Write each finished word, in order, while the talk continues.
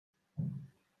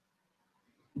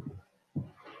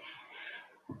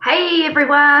Hey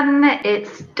everyone,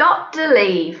 it's Dr.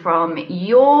 Leigh from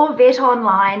Your Vet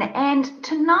Online, and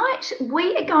tonight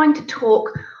we are going to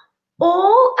talk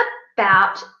all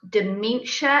about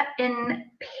dementia in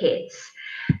pets.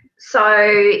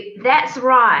 So that's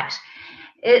right.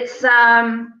 It's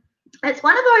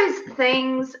one of those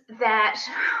things that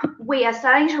we are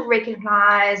starting to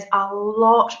recognize a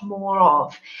lot more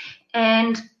of.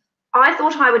 And I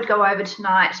thought I would go over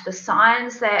tonight the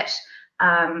signs that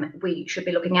we should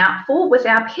be looking out for with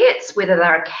our pets, whether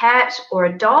they're a cat or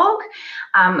a dog.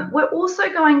 We're also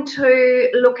going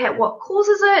to look at what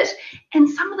causes it and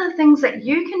some of the things that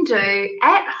you can do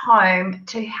at home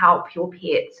to help your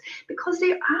pets, because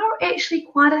there are actually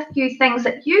quite a few things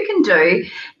that you can do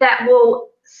that will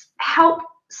help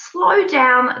slow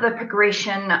down the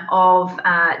progression of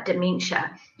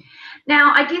dementia.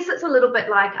 Now, I guess it's a little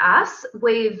bit like us.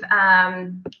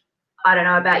 I don't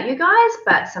know about you guys,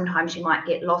 but sometimes you might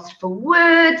get lost for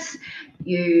words.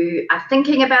 You are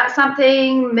thinking about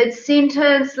something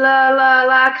mid-sentence,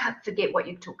 forget what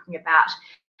you're talking about.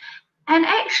 And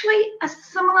actually, a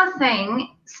similar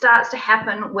thing starts to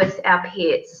happen with our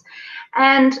pets.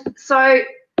 And so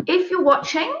if you're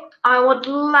watching, I would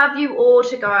love you all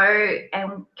to go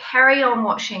and carry on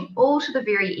watching all to the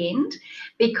very end,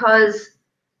 because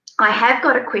I have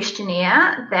got a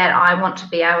questionnaire that I want to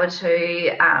be able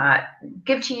to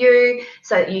give to you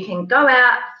so that you can go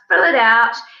out, fill it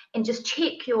out, and just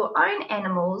check your own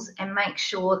animals and make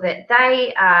sure that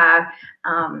they are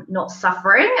not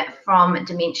suffering from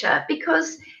dementia.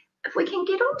 Because if we can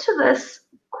get onto this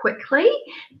quickly,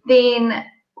 then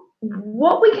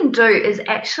what we can do is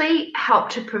actually help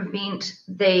to prevent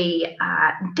the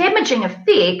damaging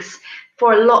effects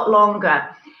for a lot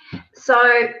longer.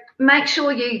 So make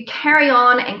sure you carry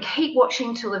on and keep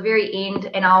watching till the very end,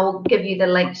 and I'll give you the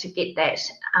link to get that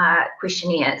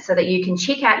questionnaire so that you can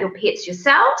check out your pets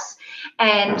yourselves,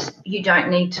 and you don't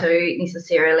need to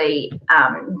necessarily,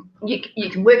 you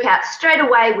can work out straight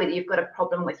away whether you've got a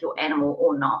problem with your animal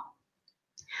or not.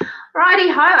 Righty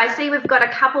ho, I see we've got a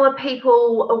couple of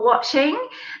people watching,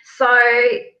 so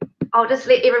I'll just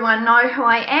let everyone know who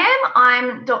I am.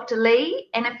 I'm Dr. Leigh,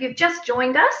 and if you've just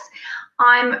joined us,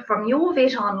 I'm from Your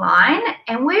Vet Online,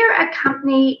 and we're a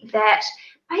company that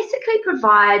basically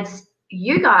provides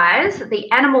you guys, the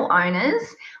animal owners,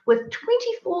 with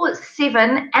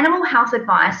 24/7 animal health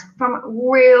advice from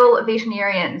real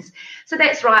veterinarians. So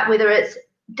that's right, whether it's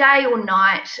day or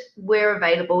night, we're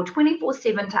available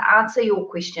 24/7 to answer your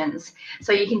questions.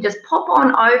 So you can just pop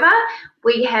on over.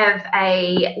 We have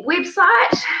a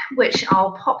website, which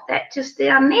I'll pop that just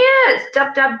down there. It's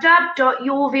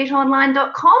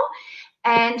www.yourvetonline.com.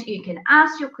 And you can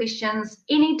ask your questions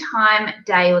anytime,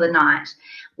 day or the night.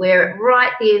 We're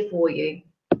right there for you.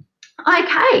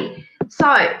 Okay,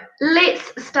 so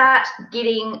let's start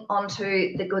getting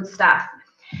onto the good stuff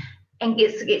and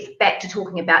get back to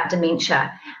talking about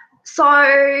dementia. So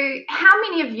how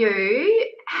many of you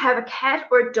have a cat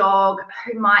or a dog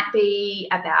who might be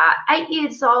about 8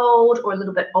 years old or a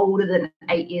little bit older than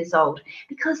 8 years old?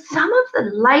 Because some of the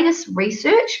latest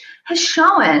research has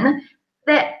shown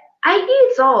that 8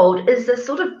 years old is the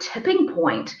sort of tipping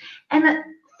point, and that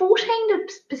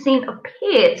 14% of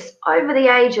pets over the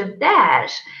age of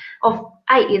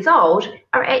 8 years old,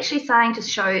 are actually starting to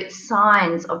show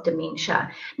signs of dementia.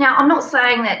 Now, I'm not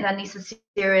saying that they're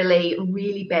necessarily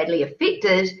really badly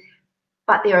affected,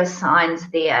 but there are signs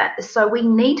there. So we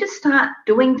need to start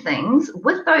doing things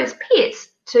with those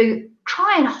pets to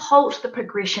try and halt the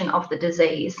progression of the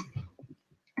disease.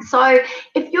 So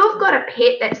if you've got a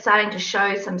pet that's starting to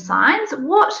show some signs,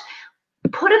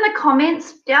 put in the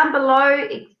comments down below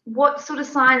what sort of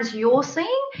signs you're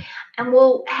seeing, and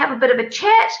we'll have a bit of a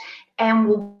chat and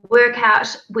we'll work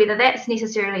out whether that's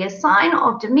necessarily a sign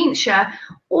of dementia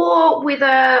or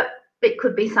whether it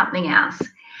could be something else.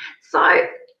 So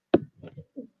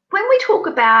when we talk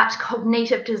about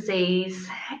cognitive disease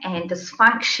and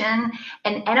dysfunction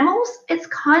in animals, it's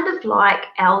kind of like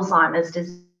Alzheimer's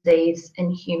disease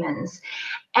in humans.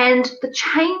 And the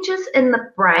changes in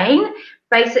the brain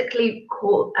basically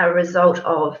cause a result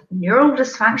of neural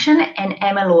dysfunction and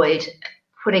amyloid,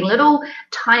 putting little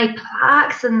tiny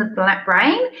plaques in the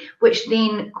brain, which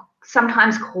then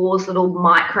sometimes cause little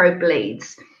micro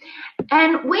bleeds.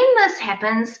 And when this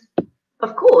happens,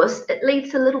 of course, it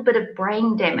leads to a little bit of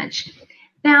brain damage.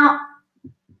 Now,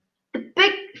 the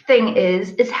big thing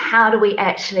is how do we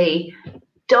actually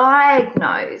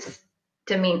diagnose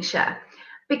dementia?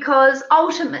 Because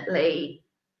ultimately,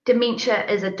 dementia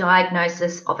is a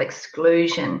diagnosis of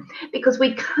exclusion, because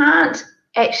we can't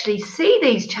actually see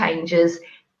these changes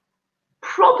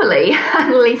properly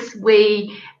unless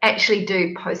we actually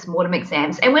do post-mortem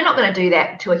exams, and we're not going to do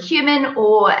that to a human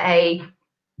or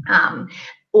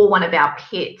one of our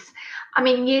pets. I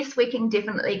mean, yes, we can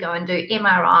definitely go and do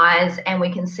MRIs and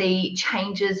we can see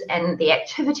changes in the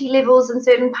activity levels in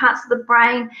certain parts of the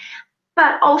brain,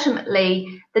 but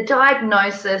ultimately the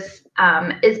diagnosis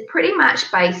is pretty much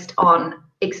based on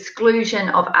exclusion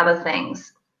of other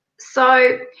things.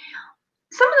 So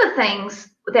some of the things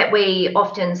that we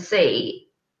often see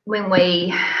when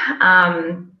we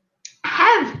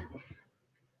have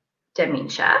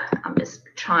dementia, I'm just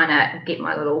trying to get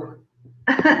my little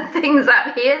things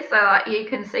up here so you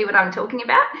can see what I'm talking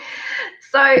about.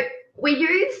 So we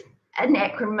use an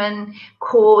acronym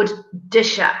called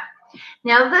DISHA.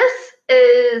 Now this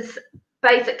is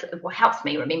basically what helps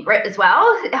me remember it as well.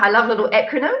 I love little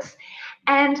acronyms,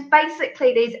 and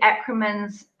basically these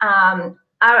acronyms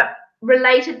are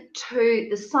related to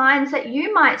the signs that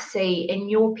you might see in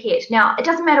your pet. Now, it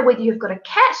doesn't matter whether you've got a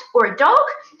cat or a dog,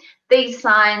 these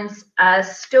signs are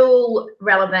still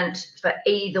relevant for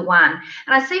either one.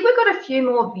 And I see we've got a few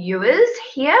more viewers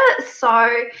here, so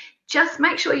just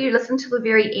make sure you listen to the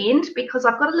very end, because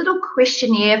I've got a little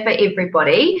questionnaire for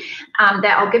everybody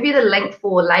that I'll give you the link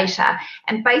for later.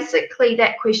 And basically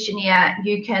that questionnaire,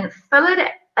 you can fill it.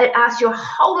 It asks you a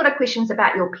whole lot of questions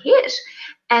about your pet,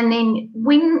 and then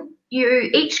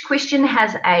each question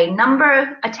has a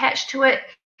number attached to it,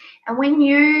 and when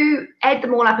you add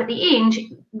them all up at the end,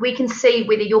 we can see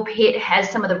whether your pet has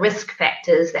some of the risk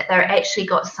factors, that they're actually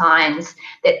got signs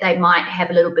that they might have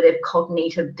a little bit of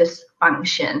cognitive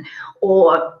dysfunction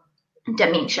or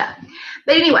dementia.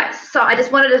 But anyway, so I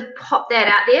just wanted to pop that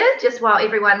out there just while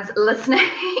everyone's listening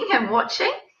and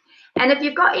watching. And if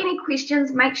you've got any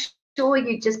questions, make sure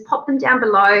you just pop them down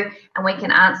below and we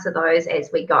can answer those as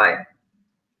we go.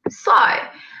 So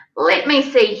let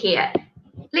me see here.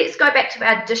 Let's go back to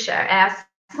our DISHA, our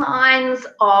signs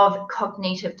of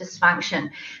cognitive dysfunction.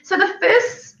 So the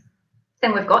first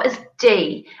thing we've got is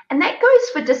D, and that goes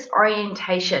for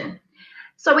disorientation.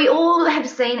 So we all have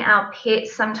seen our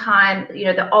pets sometime,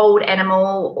 the old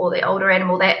animal or the older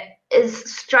animal that is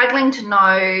struggling to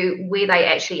know where they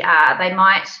actually are. They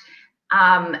might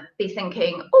be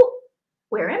thinking, oh,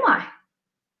 where am I?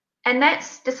 And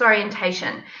that's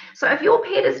disorientation. So if your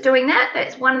pet is doing that,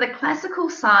 that's one of the classical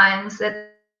signs that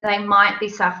they might be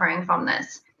suffering from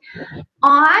this.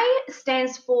 I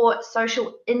stands for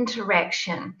social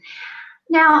interaction.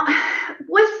 Now,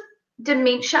 with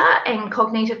dementia and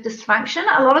cognitive dysfunction,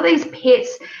 a lot of these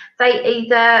pets, they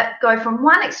either go from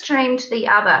one extreme to the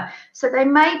other. So they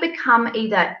may become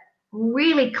either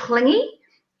really clingy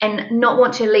and not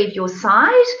want to leave your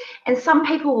side, and some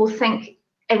people will think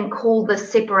and call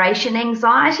this separation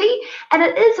anxiety, and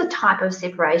it is a type of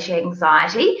separation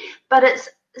anxiety, but it's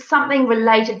something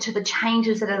related to the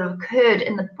changes that have occurred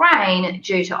in the brain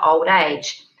due to old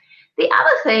age. The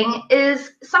other thing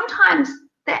is sometimes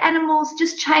the animals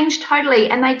just change totally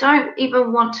and they don't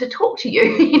even want to talk to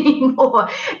you anymore,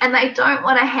 and they don't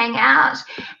want to hang out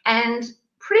and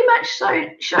pretty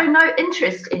much show no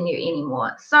interest in you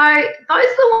anymore. So those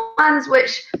are the ones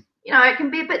which, it can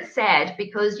be a bit sad,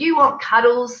 because you want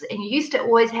cuddles and you used to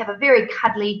always have a very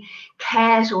cuddly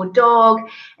cat or dog,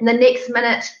 and the next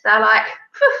minute they're like,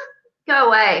 go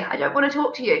away, I don't want to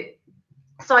talk to you.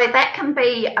 So that can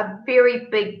be a very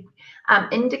big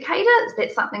indicator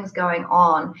that something's going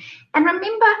on. And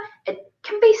remember, it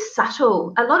can be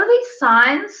subtle. A lot of these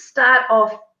signs start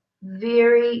off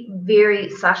very, very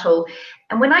subtle.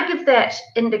 And when I give that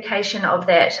indication of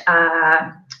that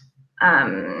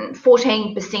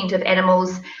 14% of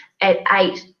animals at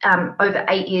over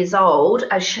 8 years old,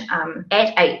 that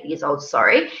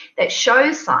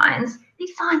show signs,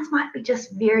 these signs might be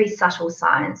just very subtle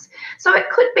signs. So it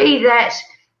could be that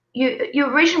you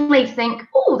originally think,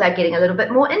 oh, they're getting a little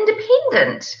bit more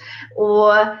independent,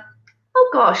 or, oh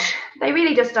gosh, they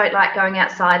really just don't like going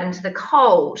outside into the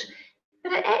cold.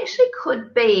 But it actually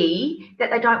could be that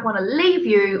they don't want to leave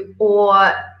you,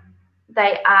 or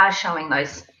they are showing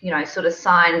those, sort of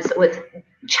signs with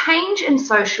change in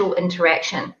social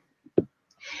interaction.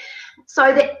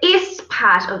 So the S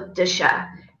part of DISHA,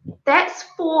 that's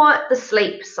for the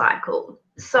sleep cycle.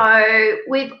 So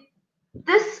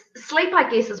this sleep, I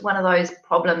guess, is one of those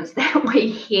problems that we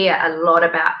hear a lot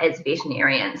about as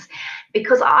veterinarians,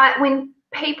 because when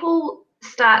people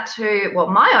start to, well,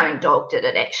 my own dog did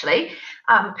it actually,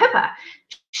 Pippa,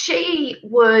 she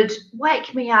would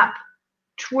wake me up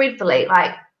dreadfully,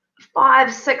 like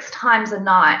 5-6 times a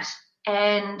night,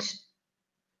 and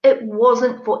it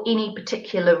wasn't for any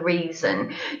particular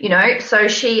reason, So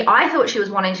I thought she was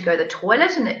wanting to go to the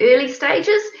toilet in the early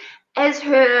stages, as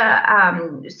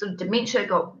her sort of dementia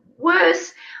got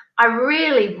worse, I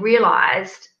really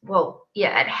realized, well,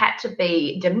 yeah, it had to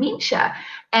be dementia.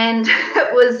 And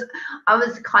I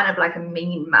was kind of like a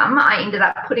mean mum. I ended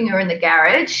up putting her in the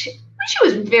garage. She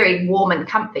was very warm and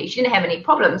comfy. She didn't have any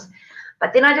problems.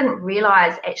 But then I didn't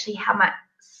realize actually how much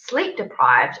sleep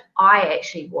deprived I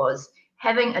actually was.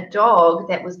 Having a dog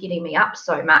that was getting me up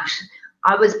so much,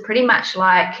 I was pretty much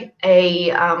like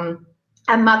a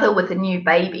mother with a new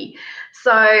baby.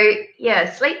 So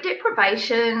yeah, sleep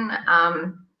deprivation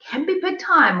can be big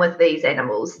time with these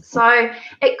animals. So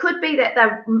it could be that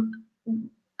they're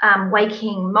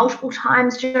waking multiple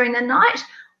times during the night,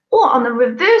 or on the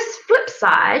reverse flip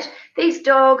side, these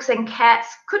dogs and cats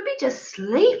could be just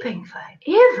sleeping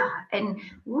forever and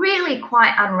really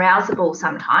quite unrousable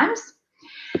sometimes.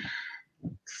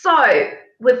 So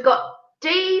we've got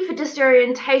D for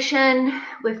disorientation,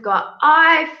 we've got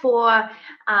I for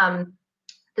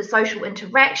the social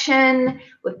interaction,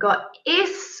 we've got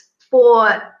S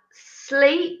for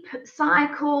sleep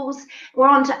cycles, we're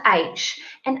on to H,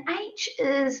 and H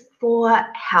is for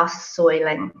house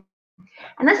soiling.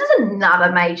 And this is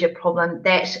another major problem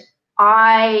that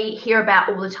I hear about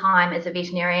all the time as a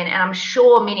veterinarian, and I'm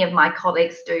sure many of my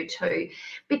colleagues do too,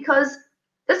 because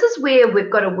this is where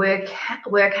we've got to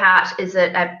work out, is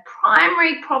it a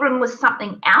primary problem with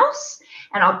something else?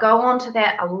 And I'll go on to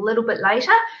that a little bit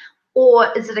later.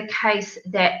 Or is it a case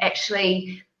that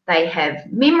actually they have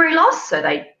memory loss, so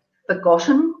they've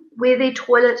forgotten where their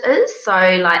toilet is, so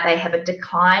like they have a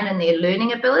decline in their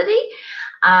learning ability,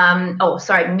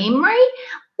 memory,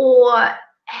 or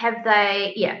have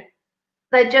they,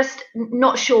 they're just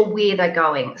not sure where they're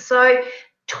going. So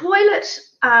toilet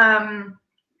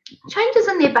changes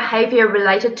in their behavior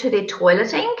related to their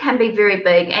toileting can be very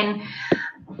big, and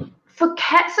for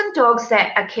cats and dogs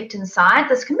that are kept inside,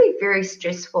 this can be very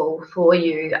stressful for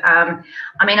you.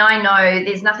 I mean, I know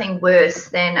there's nothing worse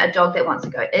than a dog that wants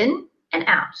to go in and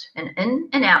out, and in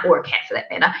and out, or a cat for that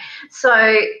matter. So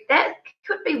that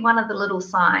could be one of the little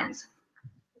signs.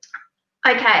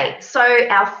 Okay, so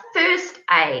our first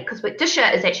A, because Disha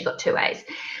has actually got two A's.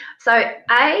 So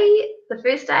A, the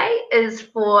first A is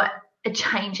for a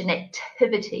change in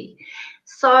activity.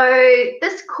 So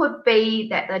this could be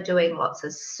that they're doing lots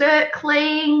of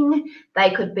circling. They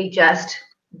could be just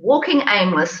walking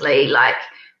aimlessly, like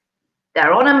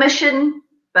they're on a mission,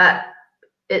 but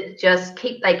they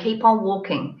keep on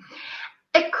walking.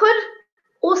 It could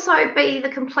also be the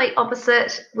complete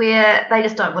opposite, where they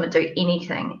just don't want to do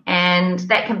anything, and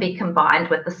that can be combined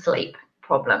with the sleep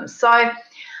problem. So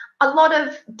a lot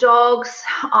of dogs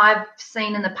I've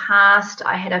seen in the past,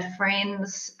 I had a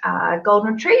friend's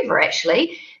golden retriever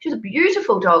actually. She was a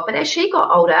beautiful dog, but as she got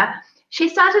older, she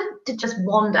started to just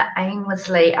wander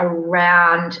aimlessly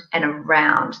around and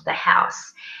around the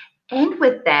house. And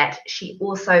with that, she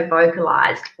also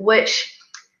vocalized, which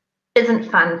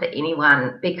isn't fun for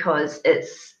anyone, because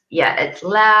it's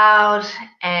loud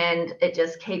and it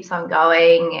just keeps on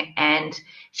going, and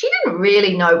she didn't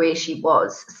really know where she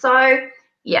was. So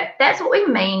yeah, that's what we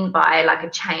mean by like a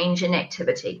change in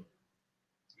activity.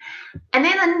 And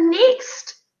then the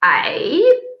next A,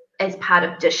 as part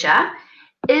of Disha,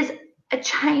 is a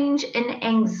change in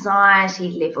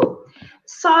anxiety level.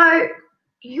 So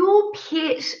your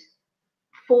pet,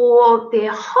 for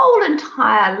their whole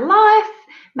entire life,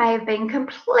 may have been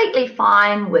completely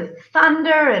fine with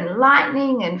thunder and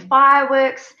lightning and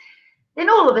fireworks. Then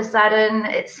all of a sudden,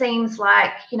 it seems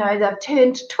like, they've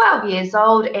turned 12 years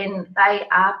old and they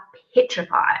are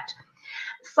petrified.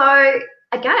 So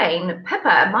again,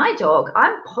 Pippa, my dog,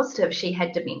 I'm positive she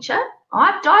had dementia.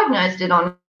 I've diagnosed it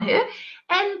on her,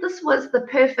 and this was the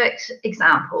perfect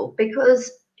example,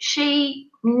 because she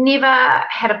never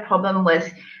had a problem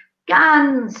with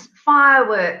guns,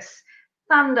 fireworks,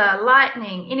 thunder,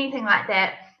 lightning, anything like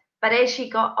that. But as she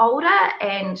got older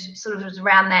and sort of was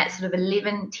around that sort of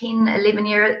 11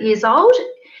 years old,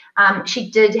 she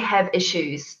did have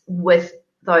issues with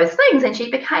those things, and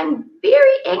she became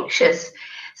very anxious.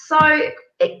 So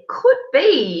it could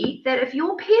be that if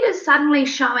your pet is suddenly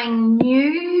showing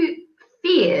new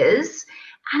fears,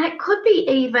 and it could be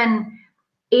even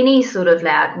any sort of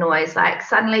loud noise, like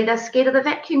suddenly they're scared of the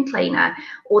vacuum cleaner,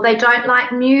 or they don't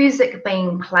like music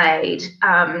being played.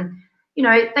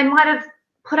 They might have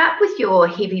put up with your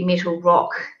heavy metal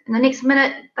rock, and the next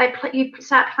minute you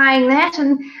start playing that,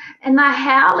 and they're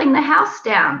howling the house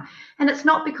down. And it's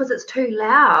not because it's too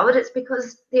loud, it's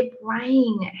because their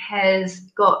brain has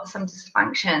got some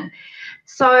dysfunction.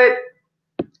 So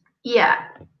yeah,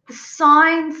 the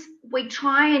signs, we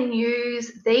try and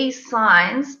use these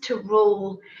signs to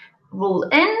rule rule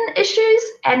in issues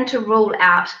and to rule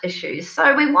out issues.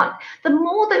 So we want, the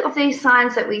more of these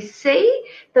signs that we see,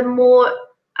 the more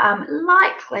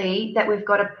likely that we've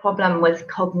got a problem with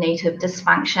cognitive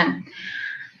dysfunction.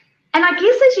 And I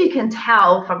guess, as you can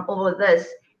tell from all of this,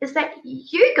 is that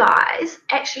you guys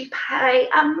actually play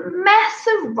a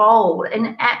massive role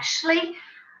in actually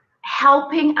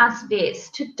helping us vets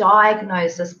to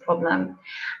diagnose this problem.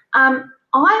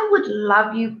 I would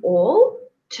love you all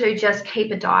to just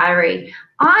keep a diary.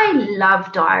 I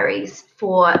love diaries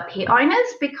for pet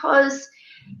owners because,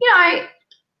 you know,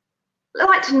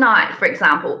 like tonight, for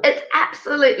example, it's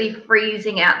absolutely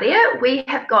freezing out there. We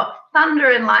have got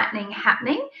thunder and lightning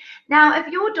happening. Now,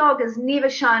 if your dog has never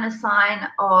shown a sign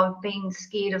of being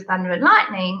scared of thunder and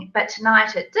lightning, but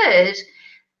tonight it did,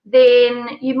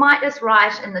 then you might just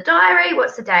write in the diary,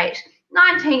 what's the date?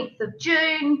 19th of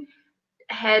June,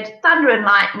 had thunder and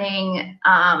lightning.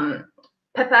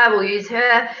 Pippa, will use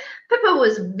her. Pippa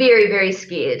was very, very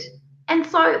scared. And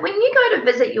so when you go to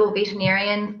visit your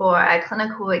veterinarian for a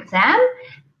clinical exam,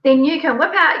 then you can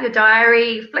whip out your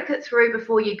diary, flick it through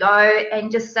before you go,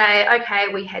 and just say, okay,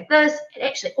 we had this. And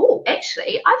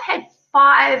actually, I've had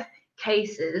 5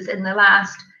 cases in the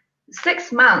last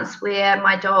 6 months where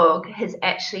my dog has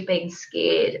actually been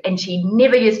scared, and she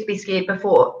never used to be scared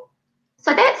before.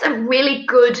 So that's a really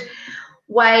good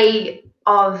way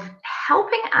of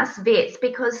helping us vets,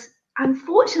 because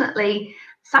unfortunately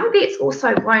some vets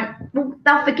also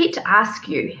they'll forget to ask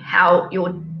you how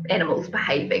your animal's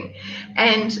behaving,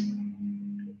 and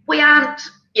we aren't,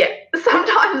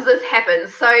 sometimes this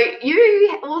happens. So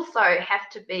you also have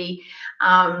to be,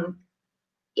 I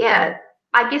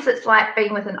guess it's like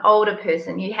being with an older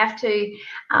person. You have to,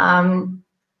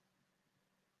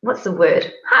 what's the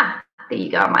word? There you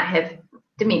go, I might have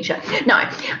dementia. No,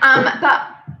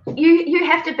 but you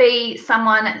have to be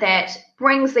someone that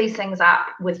brings these things up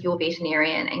with your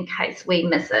veterinarian in case we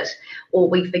miss it or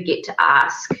we forget to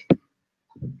ask.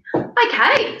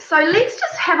 Okay, so let's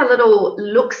just have a little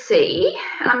look-see,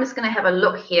 and I'm just going to have a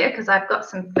look here because I've got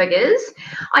some figures.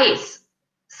 Oh yes,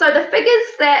 so the figures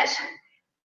that,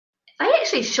 they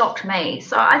actually shocked me.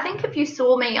 So I think if you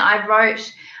saw me, I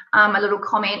wrote a little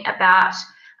comment about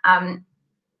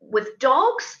with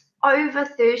dogs over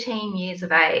 13 years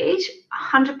of age,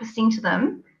 100% of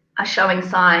them are showing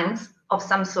signs of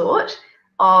some sort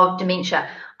of dementia.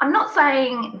 I'm not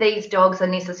saying these dogs are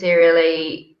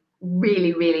necessarily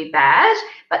really, really bad,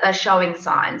 but they're showing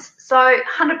signs. So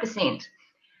 100%.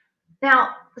 Now,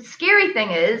 the scary thing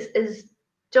is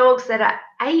dogs that are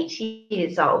 8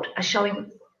 years old are showing,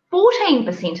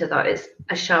 14% of those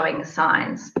are showing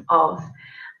signs of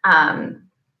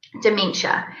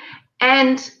dementia.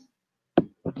 And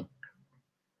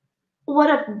what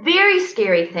a very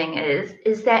scary thing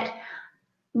is that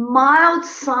mild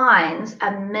signs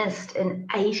are missed in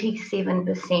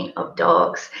 87% of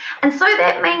dogs. And so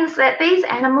that means that these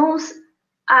animals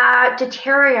are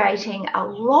deteriorating a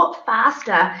lot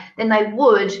faster than they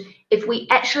would if we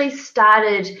actually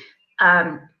started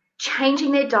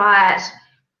changing their diet,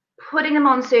 putting them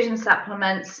on certain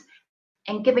supplements,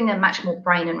 and giving them much more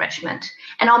brain enrichment.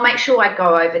 And I'll make sure I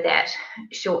go over that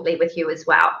shortly with you as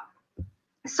well.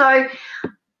 So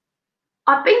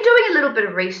I've been doing a little bit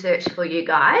of research for you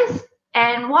guys,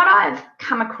 and what I've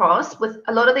come across with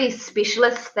a lot of these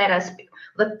specialists that are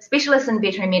the specialists in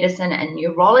veterinary medicine and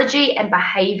neurology and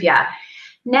behavior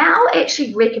now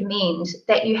actually recommend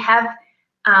that you have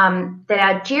that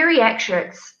our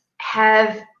geriatrics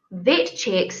have vet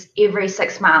checks every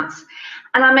 6 months.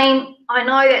 And I mean, I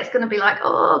know that's going to be like,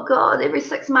 oh God, every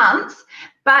 6 months,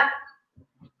 but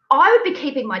I would be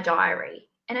keeping my diary.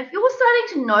 And if you're starting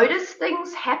to notice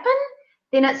things happen,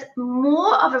 then it's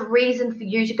more of a reason for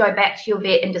you to go back to your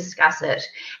vet and discuss it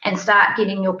and start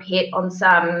getting your pet on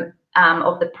some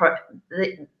of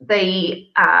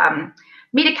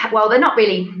well, they're not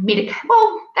really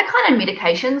well, they're kind of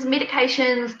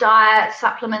medications, diet,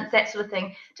 supplements, that sort of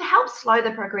thing, to help slow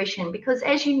the progression. Because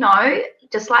as you know,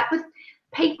 just like with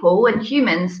people and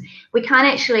humans, we can't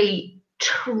actually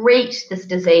treat this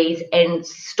disease and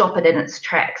stop it in its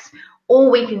tracks. All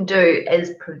we can do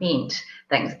is prevent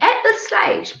things at this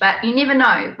stage, but you never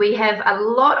know. We have a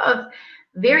lot of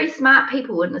very smart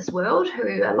people in this world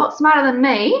who are a lot smarter than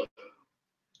me,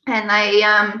 and they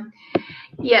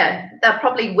they'll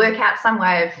probably work out some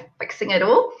way of fixing it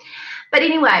all. But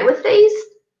anyway, with these,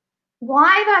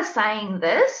 why they're saying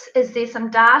this is there's some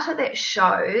data that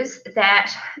shows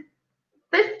that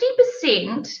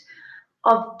 50%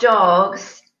 of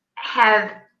dogs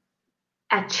have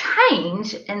a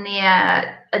change in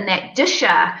their in that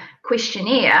Disher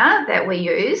questionnaire that we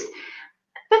use.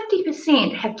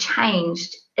 50% have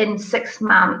changed in 6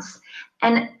 months,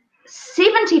 and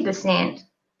 70%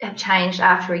 have changed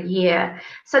after a year.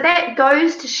 So that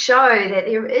goes to show that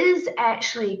there is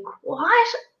actually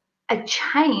quite a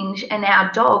change in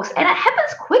our dogs, and it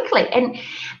happens quickly. And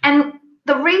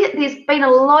there's been a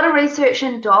lot of research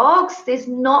in dogs. There's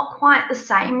not quite the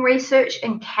same research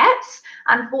in cats,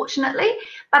 unfortunately.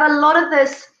 But a lot of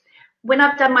this, when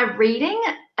I've done my reading,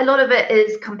 a lot of it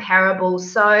is comparable.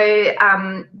 So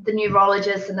the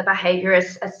neurologists and the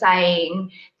behaviorists are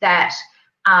saying that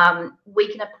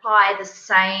we can apply the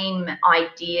same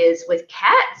ideas with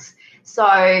cats.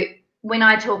 So when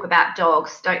I talk about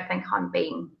dogs, don't think I'm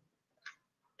being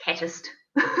catist.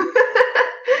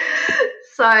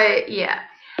 So yeah.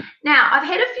 Now, I've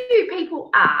had a few people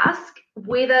ask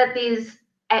whether there's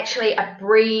actually a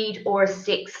breed or a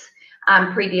sex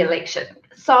predilection.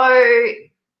 So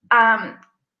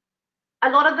a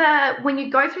lot of when you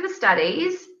go through the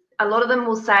studies, a lot of them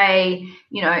will say,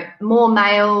 you know, more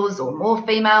males or more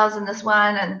females in this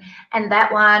one and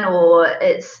that one, or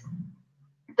it's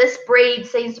this breed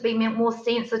seems to be more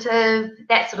sensitive,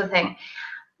 that sort of thing.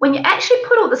 When you actually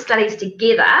put all the studies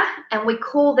together, and we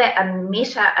call that a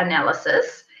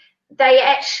meta-analysis, they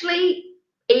actually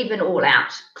even all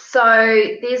out. So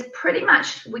there's pretty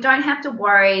much, we don't have to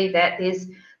worry that there's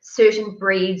certain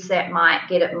breeds that might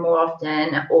get it more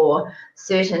often, or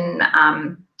certain,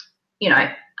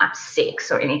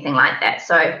 sex or anything like that.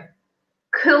 So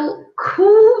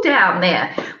cool down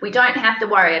there. We don't have to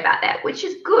worry about that, which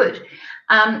is good.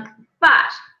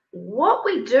 But what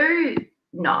we do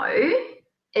know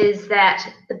is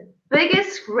that the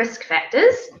biggest risk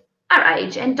factors are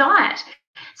age and diet.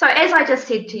 So as I just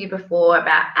said to you before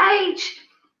about age,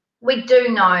 we do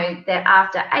know that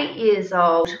after 8 years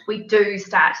old, we do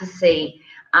start to see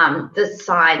the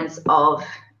signs of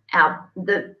our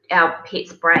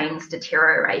pets' brains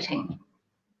deteriorating.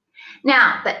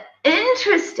 Now, the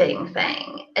interesting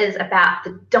thing is about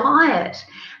the diet,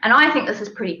 and I think this is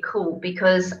pretty cool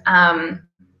because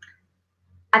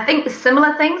I think the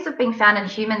similar things have been found in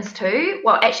humans too.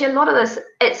 Well, actually, a lot of this,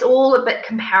 it's all a bit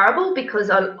comparable because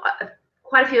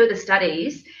quite a few of the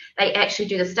studies, they actually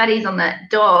do the studies on the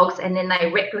dogs and then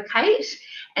they replicate.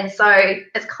 And so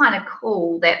it's kind of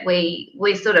cool that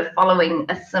we're sort of following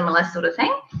a similar sort of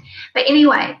thing. But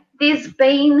anyway, there's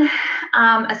been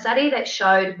a study that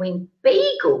showed when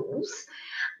beagles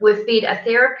were fed a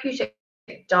therapeutic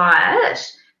diet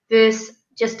versus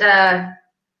just a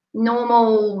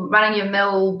normal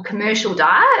run-of-your-mill commercial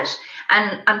diet,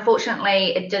 and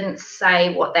unfortunately it didn't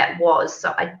say what that was,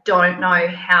 so I don't know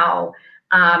how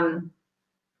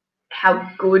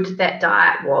good that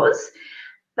diet was.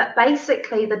 But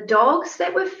basically the dogs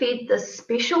that were fed the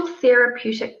special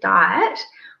therapeutic diet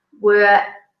were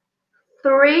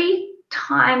 3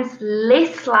 times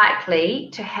less likely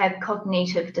to have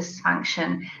cognitive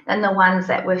dysfunction than the ones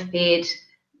that were fed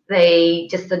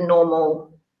just the normal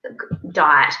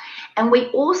diet. And we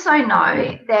also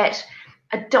know that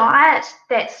a diet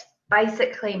that's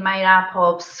basically made up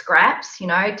of scraps, you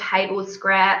know, table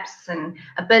scraps and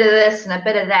a bit of this and a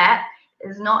bit of that,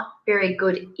 is not very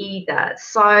good either.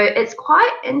 So it's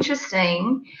quite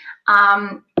interesting.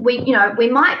 We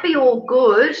might be all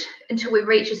good until we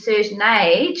reach a certain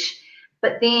age,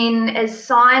 but then as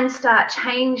signs start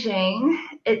changing,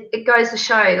 it goes to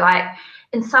show, like,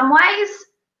 in some ways,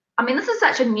 I mean, this is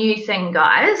such a new thing,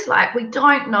 guys. Like, we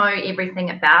don't know everything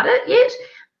about it yet,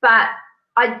 but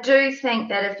I do think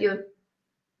that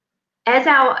as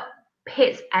our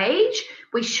pets age,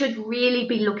 we should really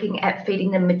be looking at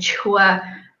feeding them mature,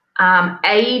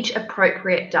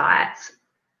 age-appropriate diets.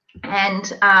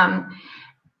 And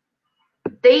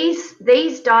these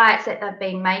diets that they've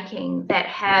been making that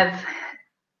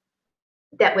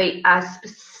we are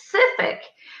specific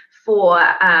for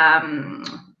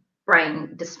brain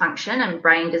dysfunction and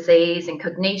brain disease and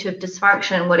cognitive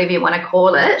dysfunction, whatever you want to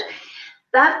call it,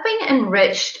 they've been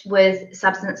enriched with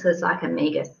substances like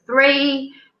omega-3,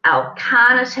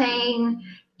 L-carnitine,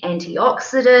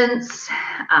 antioxidants,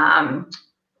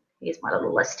 here's my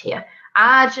little list here,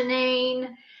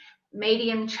 arginine,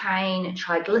 medium-chain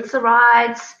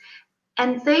triglycerides,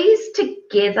 and these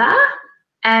together,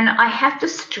 and I have to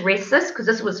stress this because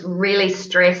this was really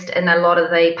stressed in a lot of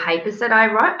the papers that I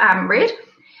read,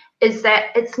 is that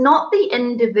it's not the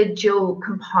individual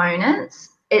components,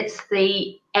 it's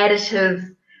the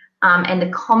additive and the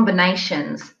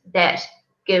combinations that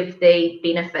give the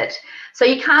benefit. So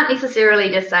you can't necessarily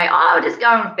just say, oh, I'll just go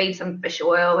and feed some fish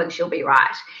oil and she'll be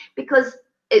right, because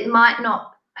it might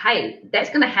not, hey, that's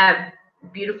going to have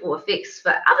beautiful effects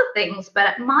for other things,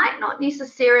 but it might not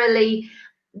necessarily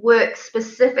work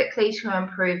specifically to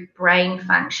improve brain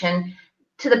function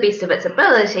to the best of its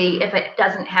ability if it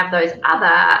doesn't have those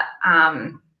other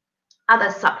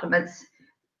supplements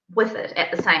with it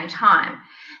at the same time.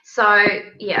 So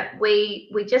yeah, we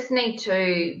just need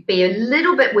to be a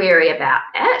little bit wary about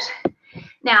that.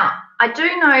 Now, I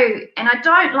do know, and I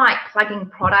don't like plugging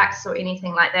products or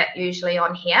anything like that usually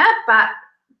on here, but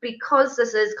because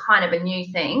this is kind of a new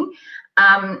thing,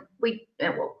 well,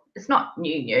 it's not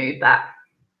new, but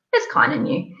it's kind of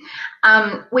new.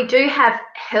 We do have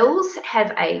Hills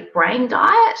have a brain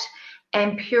diet,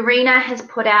 and Purina has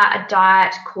put out a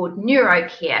diet called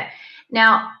NeuroCare.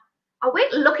 Now, I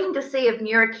went looking to see if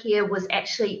NeuroCare was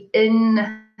actually in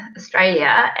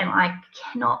Australia, and I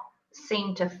cannot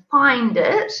seem to find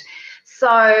it.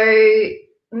 So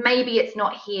maybe it's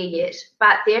not here yet,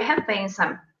 but there have been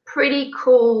some pretty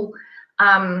cool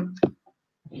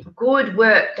good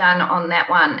work done on that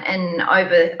one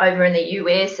over in the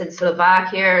US and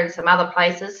Slovakia and some other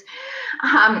places.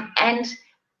 And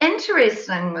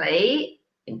interestingly,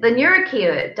 the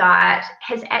NeuroCare diet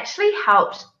has actually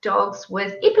helped dogs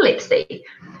with epilepsy.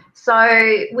 So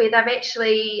where they've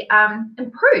actually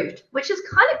improved, which is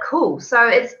kind of cool. So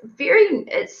it's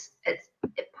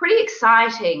pretty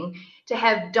exciting to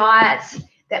have diets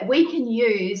that we can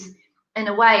use in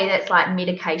a way that's like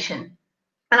medication.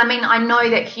 And I mean, I know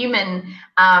that human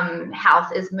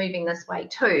health is moving this way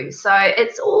too. So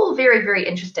it's all very, very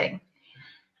interesting.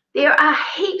 There are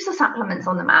heaps of supplements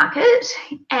on the market.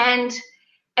 And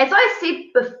as I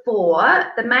said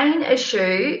before, the main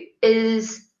issue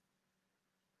is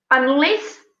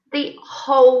unless the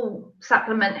whole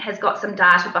supplement has got some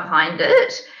data behind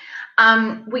it,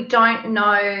 we don't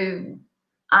know,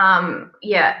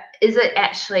 is it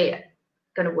actually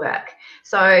going to work?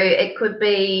 So it could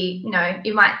be,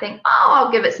 you might think, oh,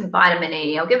 I'll give it some vitamin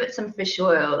E, I'll give it some fish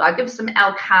oil, I'll give it some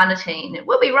L-carnitine. It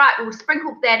will be right, we'll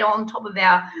sprinkle that on top of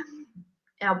our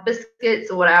biscuits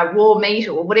or our raw meat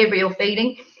or whatever you're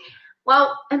feeding.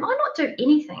 Well, it might not do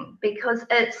anything because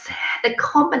it's the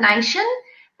combination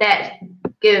that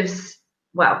gives,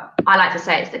 well, I like to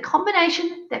say it's the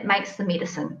combination that makes the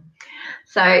medicine.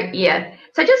 So yeah,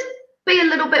 so just be a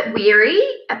little bit wary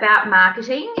about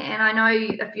marketing. And I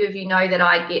know a few of you know that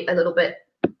I get a little bit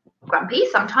grumpy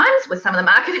sometimes with some of the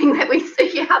marketing that we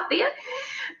see out there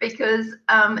because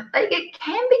it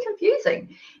can be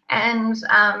confusing. And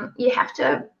you have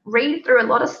to read through a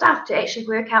lot of stuff to actually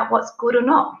work out what's good or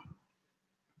not.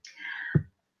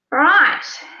 Right,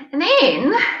 and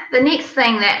then the next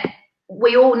thing that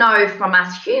we all know from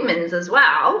us humans as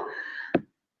well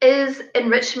is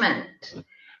enrichment.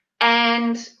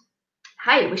 And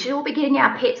hey, we should all be getting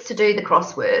our pets to do the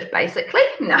crossword, basically.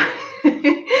 No.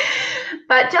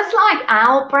 But just like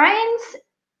our brains,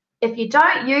 if you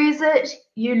don't use it,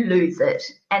 you lose it.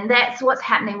 And that's what's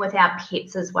happening with our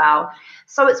pets as well.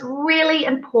 So it's really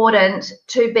important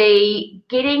to be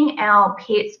getting our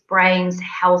pets' brains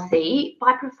healthy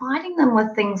by providing them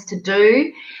with things to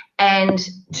do and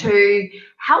to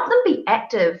help them be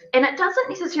active. And it doesn't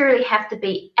necessarily have to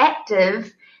be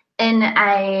active in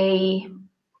a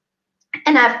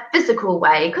physical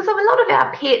way, because a lot of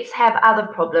our pets have other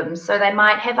problems. So they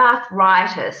might have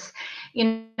arthritis,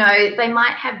 they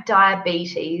might have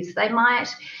diabetes, they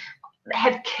might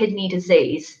have kidney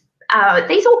disease.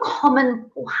 These are all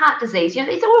common, or heart disease,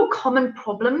 these are all common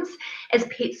problems as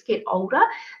pets get older.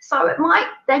 So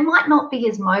they might not be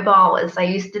as mobile as they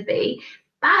used to be,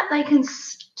 but they can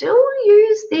still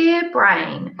use their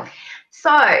brain.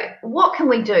 So what can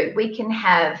we do? We can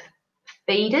have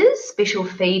feeders, special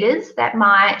feeders that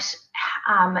might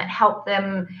help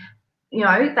them.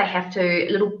 They have to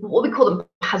what we call them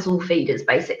puzzle feeders.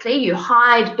 Basically, you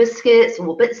hide biscuits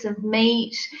or bits of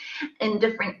meat in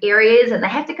different areas, and they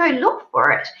have to go look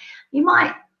for it. You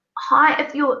might hide,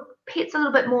 if your pet's a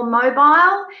little bit more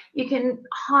mobile, you can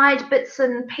hide bits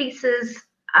and pieces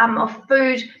of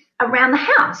food around the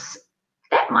house.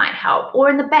 That might help. Or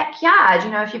in the backyard,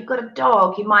 if you've got a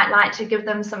dog, you might like to give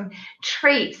them some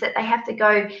treats that they have to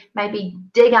go maybe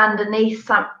dig underneath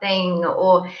something,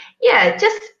 or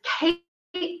just keep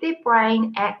their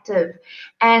brain active.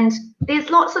 And there's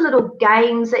lots of little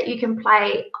games that you can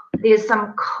play. There's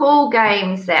some cool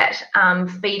games that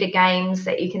feeder games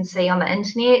that you can see on the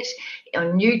internet,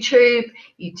 on YouTube.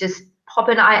 You just pop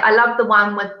in. I love the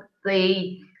one with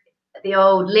the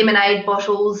old lemonade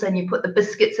bottles, and you put the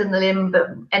biscuits in the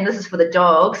lemon, and this is for the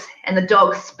dogs, and the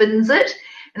dog spins it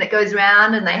and it goes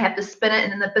around and they have to spin it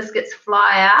and then the biscuits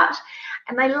fly out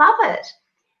and they love it.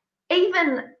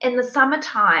 Even in the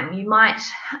summertime, you might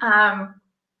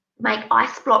make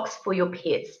ice blocks for your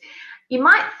pets. You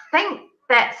might think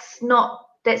that's not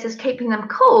that's just keeping them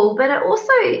cool, but it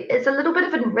also is a little bit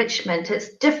of enrichment.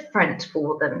 It's different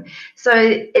for them. So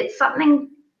it's something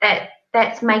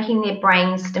that's making their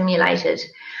brain stimulated.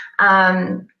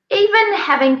 Even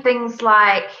having things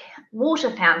like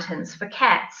water fountains for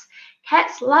cats.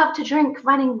 Cats love to drink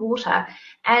running water,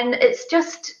 and it's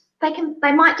just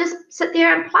they might just sit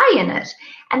there and play in it,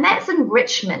 and that's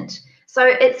enrichment. So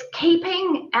it's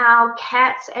keeping our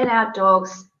cats and our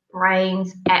dogs'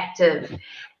 brains active.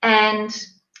 And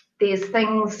there's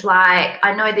things like,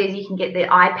 I know that you can get the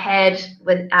iPad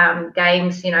with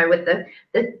games, you know, with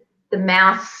the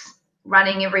mouse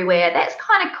running everywhere. That's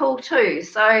kind of cool too.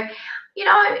 So, you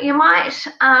know, you might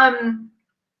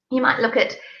look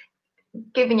at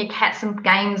giving your cat some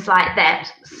games like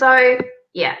that. So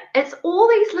yeah, it's all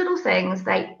these little things.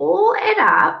 They all add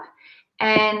up,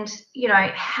 and you know,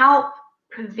 help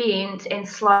prevent and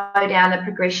slow down the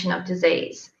progression of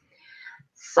disease.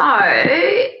 So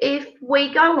if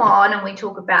we go on and we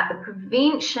talk about the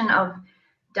prevention of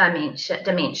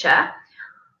dementia,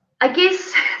 I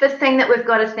guess the thing that we've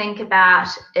got to think about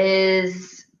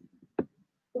is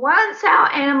once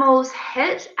our animals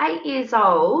hit 8 years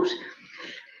old,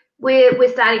 we're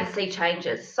starting to see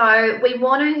changes. So we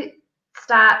want to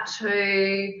start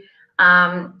to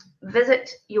visit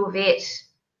your vet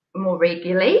more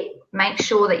regularly. Make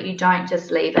sure that you don't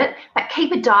just leave it, but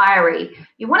keep a diary.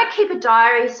 You want to keep a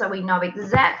diary so we know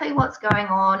exactly what's going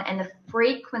on and the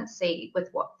frequency with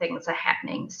what things are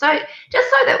happening. So just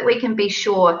so that we can be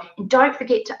sure, and don't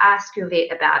forget to ask your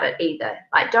vet about it either.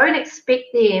 Like, don't expect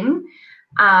them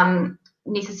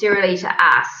necessarily to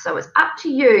ask. So it's up to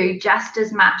you just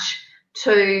as much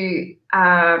to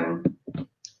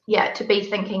to be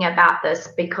thinking about this,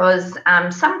 because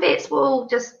some vets will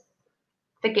just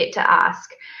forget to ask.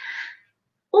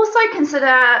 Also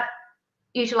consider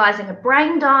utilising a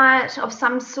brain diet of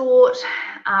some sort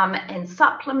and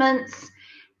supplements,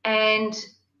 and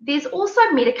there's also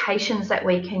medications that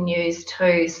we can use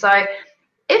too. So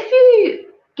if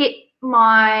you get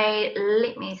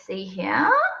let me see here,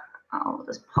 I'll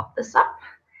just pop this up.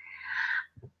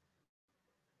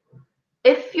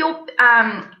 If you're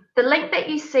the link that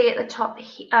you see at the top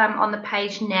on the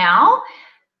page now,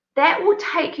 that will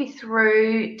take you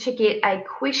through to get a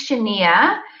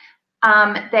questionnaire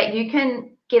that you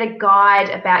can get a guide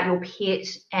about your pet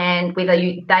and whether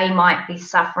they might be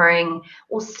suffering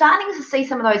or starting to see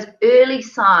some of those early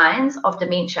signs of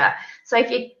dementia. So if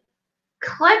you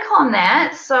click on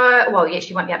that, well, yes,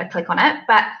 you won't be able to click on it,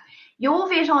 but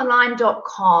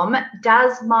yourvetonline.com,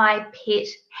 does my pet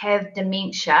have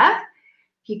dementia?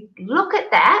 If you look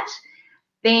at that,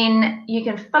 then you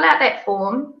can fill out that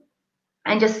form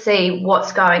and just see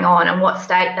what's going on and what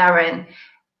state they're in.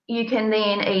 You can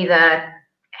then either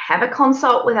have a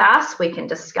consult with us, we can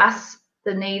discuss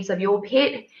the needs of your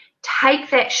pet, take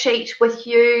that sheet with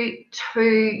you to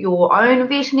your own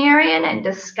veterinarian and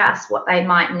discuss what they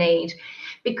might need.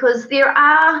 Because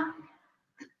I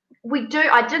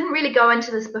didn't really go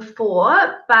into this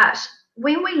before, but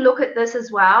when we look at this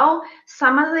as well,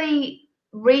 some of the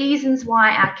reasons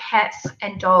why our cats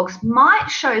and dogs might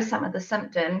show some of the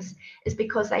symptoms is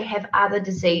because they have other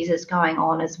diseases going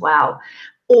on as well,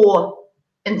 or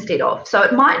instead of. So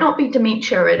it might not be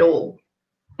dementia at all.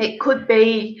 It could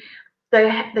be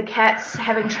the cat's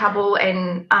having trouble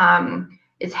and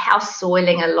is house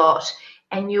soiling a lot,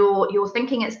 and you're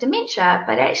thinking it's dementia,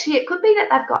 but actually it could be that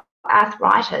they've got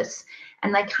arthritis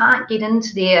and they can't get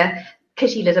into their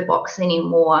kitty litter box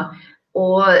anymore,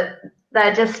 or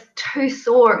they're just too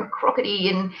sore and crookedy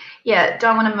and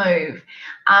don't want to move.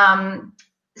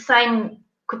 Same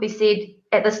could be said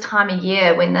at this time of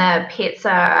year when the pets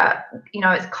are,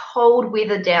 it's cold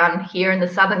weather down here in the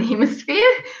southern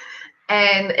hemisphere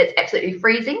and it's absolutely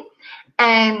freezing.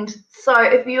 And so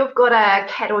if you've got a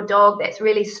cat or dog that's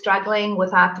really struggling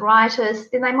with arthritis,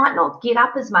 then they might not get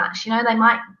up as much. They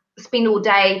might spend all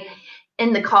day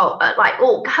in the cold, like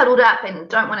all cuddled up and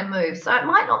don't want to move. So it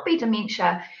might not be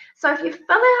dementia. So if you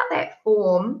fill out that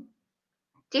form,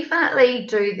 definitely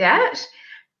do that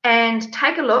and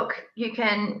take a look.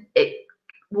 It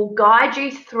will guide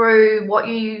you through what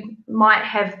you might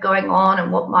have going on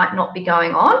and what might not be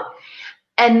going on.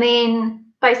 And then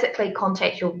basically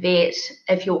contact your vet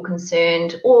if you're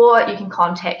concerned, or you can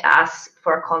contact us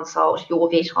for a consult,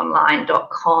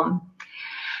 yourvetonline.com.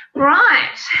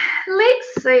 Right,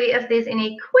 let's see if there's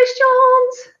any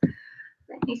questions.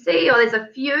 Let me see. Oh, there's a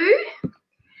few.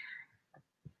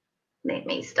 Let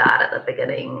me start at the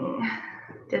beginning.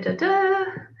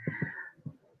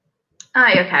 Oh,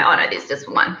 okay. Oh, no, there's just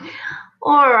one.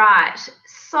 All right.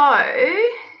 So,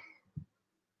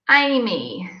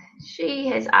 Amy, she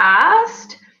has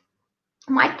asked,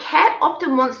 My cat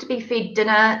often wants to be fed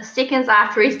dinner seconds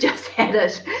after he's just had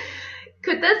it.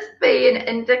 Could this be an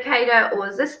indicator, or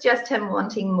is this just him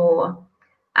wanting more?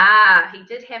 He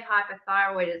did have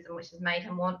hypothyroidism, which has made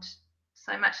him want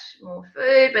so much more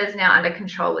food, but is now under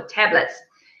control with tablets.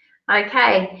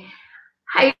 Okay.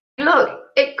 Hey, look,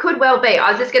 it could well be.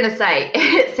 I was just going to say,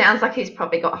 it sounds like he's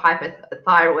probably got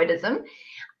hypothyroidism.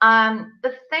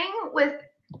 The thing with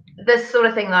this sort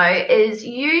of thing, though, is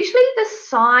usually the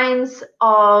signs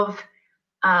of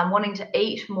wanting to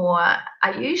eat more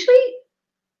are usually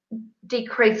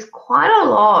decreased quite a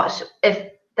lot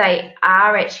if they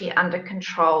are actually under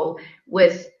control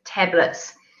with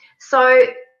tablets. So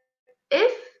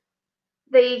if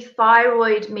the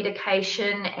thyroid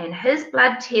medication and his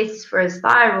blood tests for his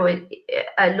thyroid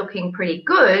are looking pretty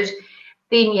good,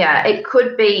 then yeah, it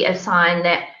could be a sign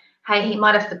that, hey, he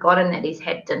might have forgotten that he's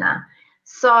had dinner.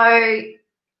 So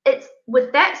it's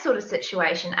with that sort of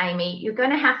situation, Amy, you're going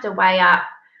to have to weigh up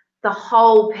the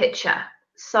whole picture.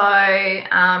 So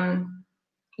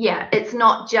yeah, it's a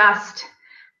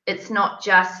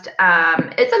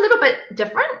little bit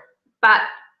different, but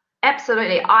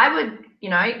absolutely, I would,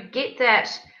 get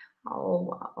that.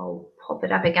 I'll pop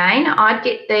it up again. I'd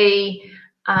get the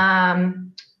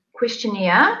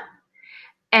questionnaire,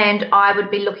 and I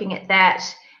would be looking at that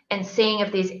and seeing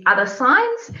if there's other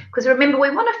signs, because remember, we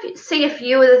want to see a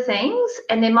few of the things,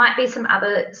 and there might be some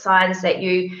other signs that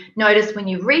you notice when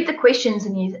you read the questions,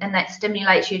 and that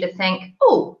stimulates you to think,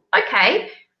 oh, okay,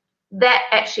 that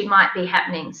actually might be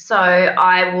happening. So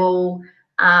I will,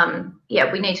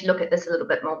 we need to look at this a little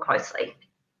bit more closely.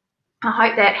 I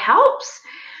hope that helps.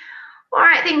 All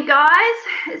right then,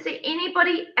 guys, is there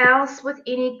anybody else with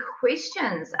any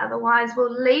questions? Otherwise,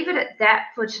 we'll leave it at that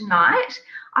for tonight.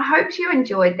 I hope you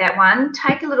enjoyed that one.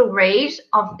 Take a little read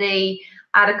of the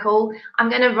article. I'm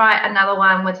going to write another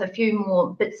one with a few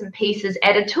more bits and pieces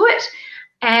added to it.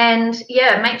 And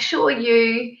yeah, make sure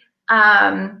you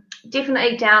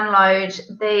definitely download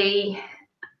the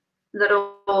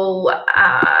little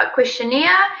questionnaire,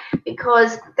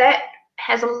 because that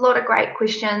has a lot of great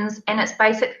questions, and it's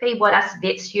basically what us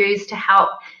vets use to help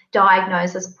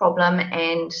diagnose this problem.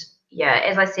 And yeah,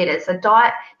 as I said, it's a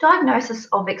diagnosis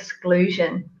of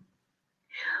exclusion.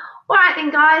 All right then,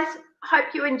 guys,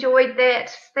 hope you enjoyed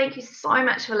that. Thank you so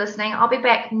much for listening. I'll be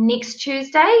back next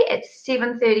Tuesday at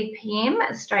 7:30 p.m.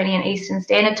 Australian Eastern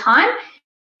Standard Time.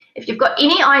 If you've got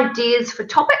any ideas for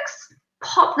topics,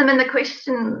 pop them in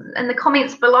the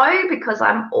comments below, because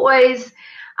I'm always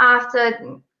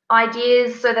after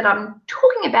ideas so that I'm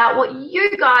talking about what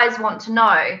you guys want to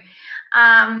know.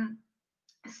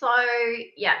 So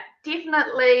yeah,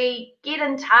 definitely get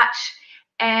in touch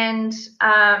and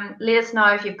let us know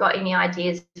if you've got any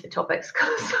ideas for topics,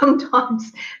 because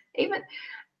sometimes even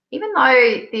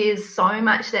though there's so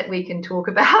much that we can talk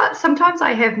about, sometimes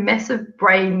I have massive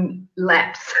brain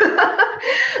lapse.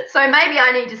 So maybe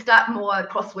I need to start more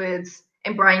crosswords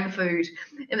and brain food.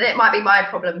 That might be my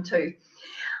problem too.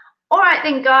 All right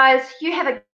then, guys, you have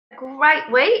a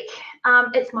great week.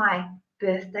 It's my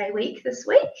birthday week this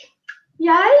week.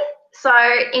 Yay. So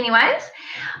anyways,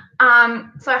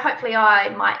 so hopefully I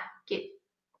might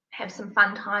have some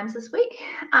fun times this week.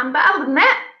 But other than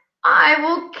that, I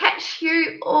will catch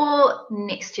you all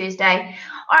next Tuesday.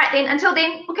 All right then, until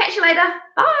then, we'll catch you later.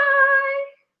 Bye.